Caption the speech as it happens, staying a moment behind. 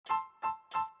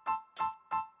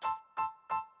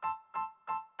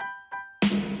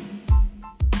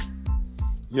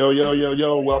Yo, yo, yo,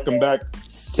 yo, welcome back.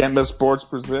 Can't Miss Sports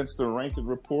presents the Ranking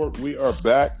Report. We are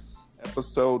back,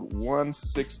 episode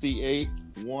 168.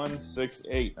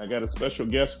 168. I got a special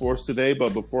guest for us today,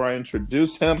 but before I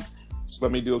introduce him, just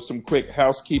let me do some quick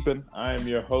housekeeping. I am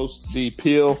your host, D.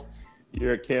 Peel.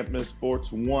 You're at Can't Miss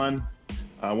Sports 1.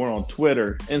 We're on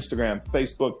Twitter, Instagram,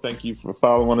 Facebook. Thank you for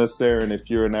following us there. And if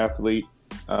you're an athlete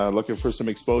looking for some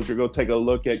exposure, go take a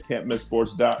look at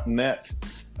can'tmissports.net.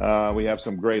 We have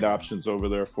some great options over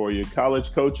there for you.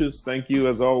 College coaches, thank you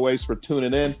as always for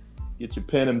tuning in. Get your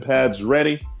pen and pads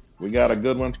ready. We got a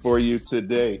good one for you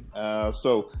today.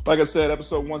 So, like I said,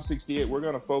 episode 168, we're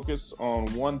going to focus on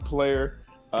one player.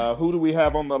 Who do we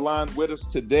have on the line with us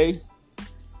today?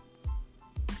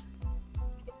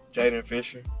 Jaden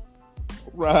Fisher.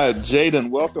 Right, Jaden,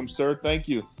 welcome, sir. Thank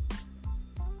you.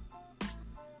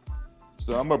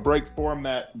 So I'm going to break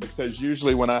format because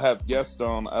usually when I have guests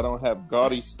on, I don't have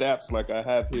gaudy stats like I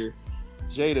have here.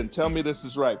 Jaden, tell me this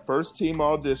is right. First team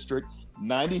all-district,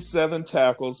 97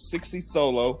 tackles, 60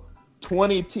 solo,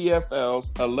 20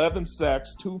 TFLs, 11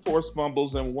 sacks, 2 forced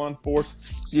fumbles, and one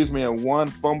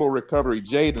fumble recovery.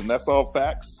 Jaden, that's all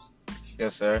facts?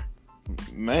 Yes, sir.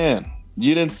 Man,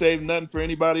 you didn't save nothing for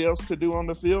anybody else to do on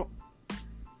the field?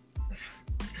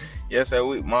 Yes, sir.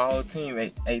 My whole team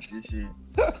ate this year.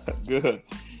 Good.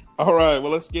 All right,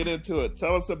 well, let's get into it.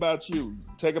 Tell us about you.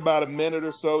 Take about a minute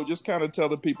or so. Just kind of tell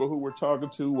the people who we're talking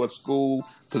to, what school,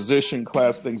 position,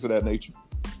 class, things of that nature.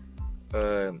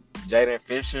 Jaden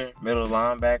Fisher, middle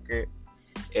linebacker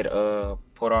at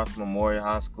Port Arthur Memorial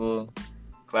High School,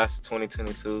 class of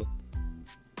 2022.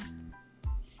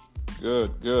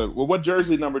 Good. Well, what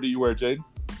jersey number do you wear, Jaden?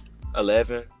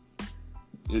 11.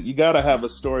 You got to have a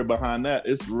story behind that.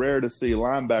 It's rare to see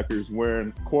linebackers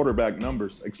wearing quarterback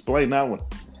numbers. Explain that one.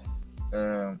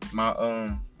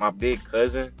 My big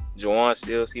cousin, Juwan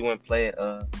Seals, he went play at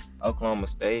Oklahoma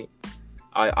State.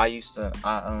 I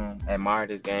admired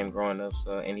his game growing up,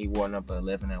 and he wore number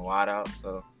 11 and wide out.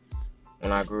 So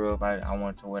when I grew up, I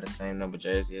wanted to wear the same number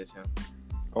jersey as him.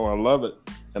 Oh, I love it.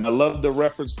 And I love the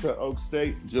reference to Oak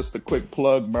State. Just a quick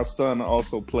plug. My son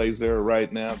also plays there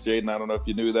right now. Jaden, I don't know if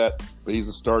you knew that, but he's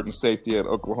a starting safety at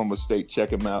Oklahoma State.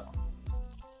 Check him out.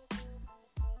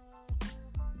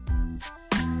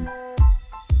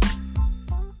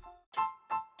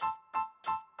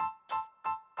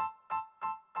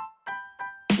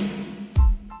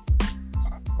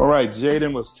 All right,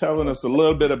 Jaden was telling us a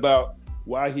little bit about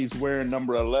why he's wearing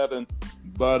number 11.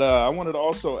 But I wanted to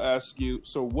also ask you,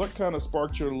 so what kind of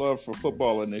sparked your love for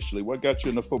football initially? What got you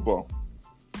into football?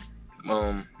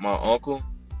 My uncle,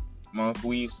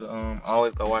 we used to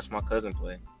always go watch my cousin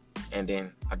play. And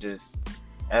then as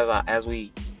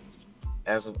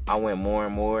I went more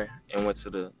and more and went to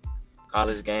the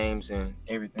college games and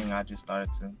everything, I just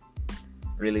started to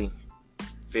really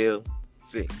get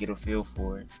a feel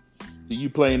for it. Do you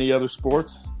play any other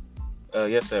sports?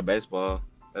 Yes, sir, baseball.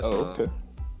 Okay.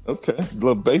 Okay, a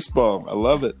little baseball. I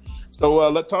love it.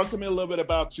 So talk to me a little bit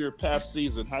about your past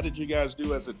season. How did you guys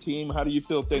do as a team? How do you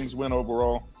feel things went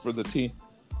overall for the team?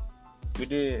 We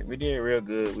did real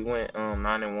good. We went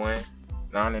 9-1,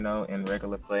 9-0 in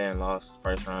regular play and lost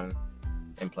first round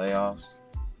in playoffs.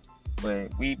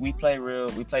 But we played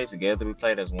together. We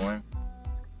played as one.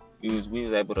 We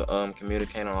was able to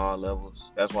communicate on all levels.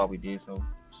 That's why we did so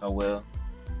well.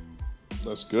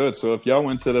 That's good. So if y'all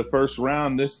went to the first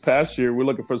round this past year, we're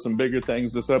looking for some bigger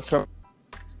things this upcoming.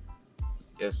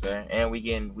 Yes, sir. And we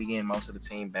getting most of the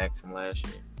team back from last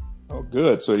year. Oh,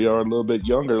 good. So y'all are a little bit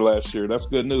younger last year. That's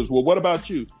good news. Well, what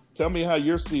about you? Tell me how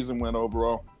your season went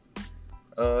overall.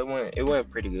 It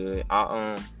went pretty good.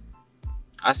 I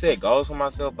set goals for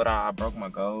myself, but I broke my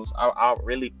goals. I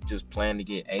really just planned to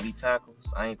get 80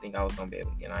 tackles. I didn't think I was gonna be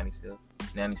able to get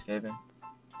 97,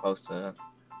 close to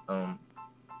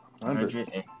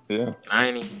 100. Yeah.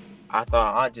 I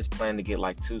thought I just planned to get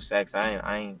like 2 sacks.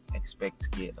 I ain't expect to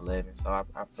get 11, so I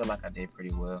feel like I did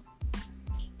pretty well.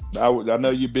 I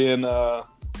know you being a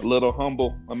little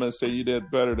humble. I'm gonna say you did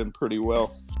better than pretty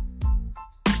well.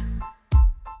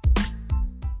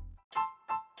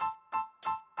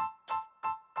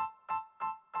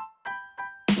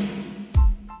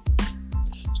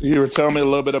 So you were telling me a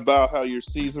little bit about how your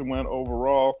season went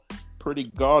overall.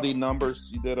 Pretty gaudy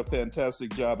numbers. You did a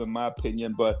fantastic job, in my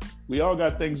opinion, but we all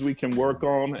got things we can work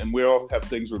on, and we all have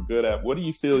things we're good at. What do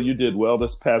you feel you did well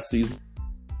this past season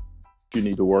you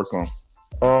need to work on?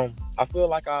 I feel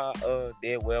like I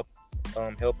did well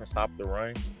helping stop the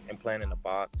run and playing in the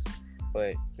box.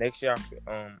 But next year,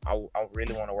 I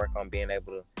really want to work on being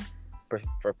able to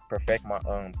perfect my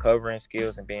covering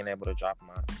skills and being able to drop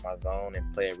my zone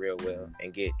and play it real well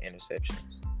and get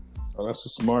interceptions. Oh, that's a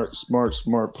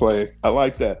smart play. I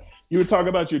like that. You were talking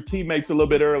about your teammates a little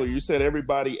bit earlier. You said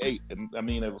everybody ate, and I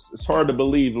mean it's hard to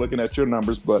believe looking at your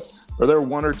numbers. But are there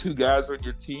one or two guys on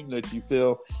your team that you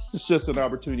feel it's just an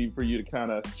opportunity for you to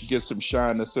kind of give some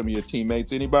shine to some of your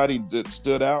teammates? Anybody that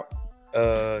stood out?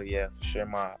 Yeah, for sure.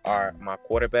 My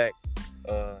quarterback,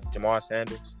 Jamar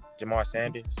Sanders.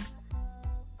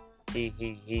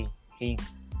 He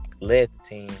led the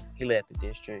team. He led the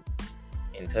district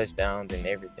in touchdowns and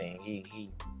everything. He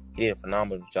did a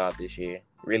phenomenal job this year.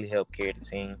 Really helped carry the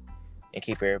team and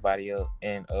keep everybody up.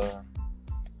 And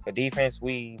for defense,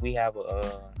 we have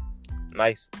a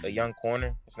young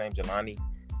corner. His name's Jelani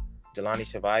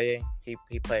Chevalier.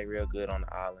 He played real good on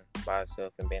the island by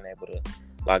himself and being able to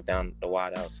lock down the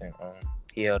wideouts, and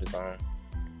he held his own.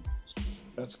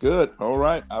 That's good. All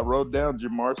right. I wrote down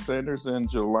Jamar Sanders and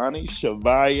Jelani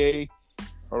Chevalier.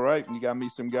 All right. You got me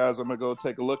some guys I'm going to go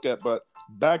take a look at. But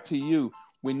back to you.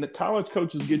 When the college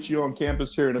coaches get you on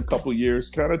campus here in a couple years,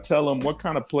 kind of tell them what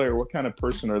kind of player, what kind of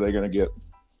person are they going to get?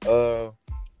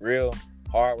 Real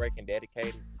hard working,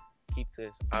 dedicated. I keep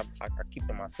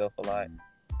to myself a lot.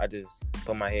 I just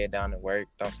put my head down and work.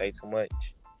 Don't say too much.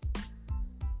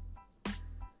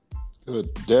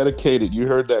 Good. Dedicated. You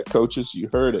heard that, coaches. You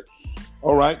heard it.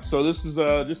 All right. So this is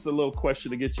just a little question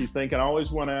to get you thinking. I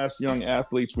always want to ask young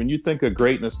athletes, when you think of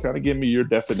greatness, kind of give me your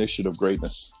definition of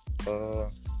greatness.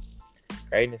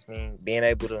 Greatness means being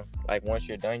able to, like, once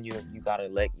you're done, you got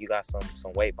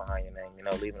some weight behind your name,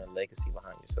 leaving a legacy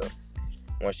behind yourself.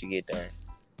 Once you get done,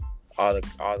 all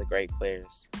the great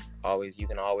players you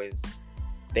can always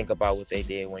think about what they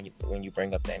did when you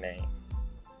bring up their name.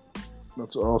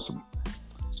 That's awesome.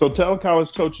 So tell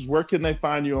college coaches, where can they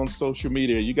find you on social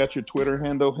media? You got your Twitter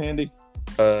handle handy?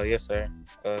 Yes, sir.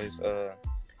 It's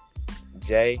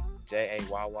JAYYF_8.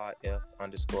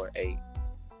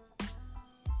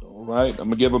 All right. I'm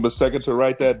going to give them a second to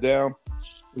write that down.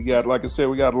 We got, like I said,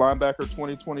 we got linebacker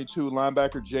 2022,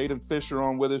 linebacker Jaden Fisher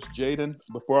on with us. Jaden,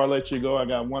 before I let you go, I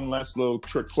got one last little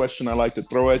trick question I like to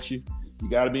throw at you. You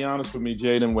got to be honest with me,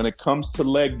 Jaden. When it comes to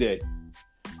leg day,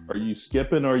 are you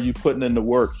skipping or are you putting in the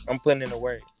work? I'm putting in the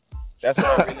work. That's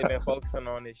what I've really been focusing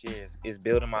on this year is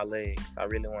building my legs. I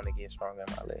really want to get stronger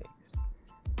in my legs.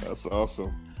 That's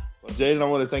awesome. Well, Jaden, I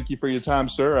want to thank you for your time,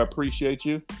 sir. I appreciate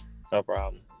you. No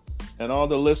problem. And all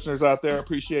the listeners out there,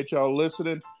 appreciate y'all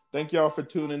listening. Thank y'all for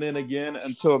tuning in again.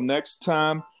 Until next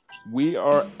time, we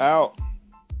are out.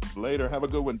 Later. Have a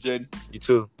good one, Jaden. You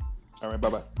too. All right.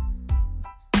 Bye-bye.